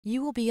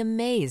You will be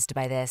amazed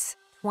by this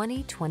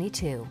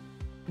 2022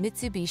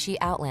 Mitsubishi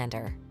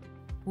Outlander.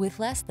 With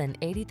less than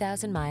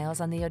 80,000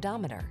 miles on the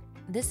odometer,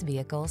 this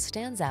vehicle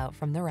stands out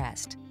from the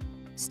rest.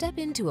 Step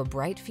into a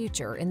bright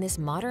future in this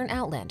modern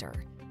Outlander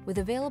with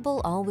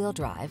available all-wheel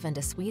drive and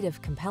a suite of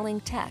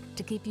compelling tech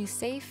to keep you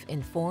safe,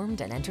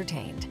 informed, and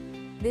entertained.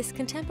 This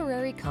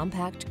contemporary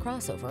compact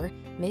crossover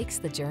makes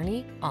the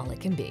journey all it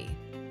can be.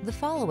 The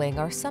following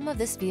are some of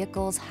this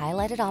vehicle's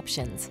highlighted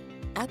options: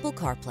 Apple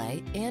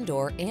CarPlay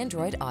and/or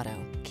Android Auto,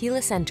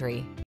 keyless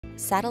entry,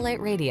 satellite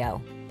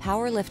radio,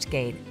 power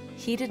liftgate,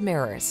 heated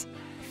mirrors,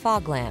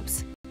 fog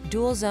lamps,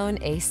 dual zone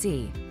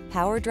AC,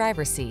 power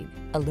driver seat,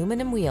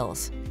 aluminum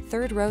wheels,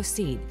 third row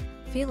seat.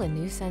 Feel a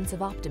new sense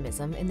of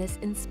optimism in this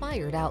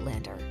inspired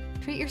Outlander.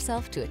 Treat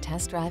yourself to a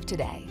test drive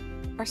today.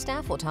 Our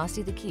staff will toss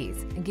you the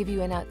keys and give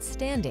you an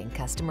outstanding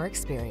customer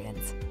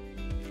experience.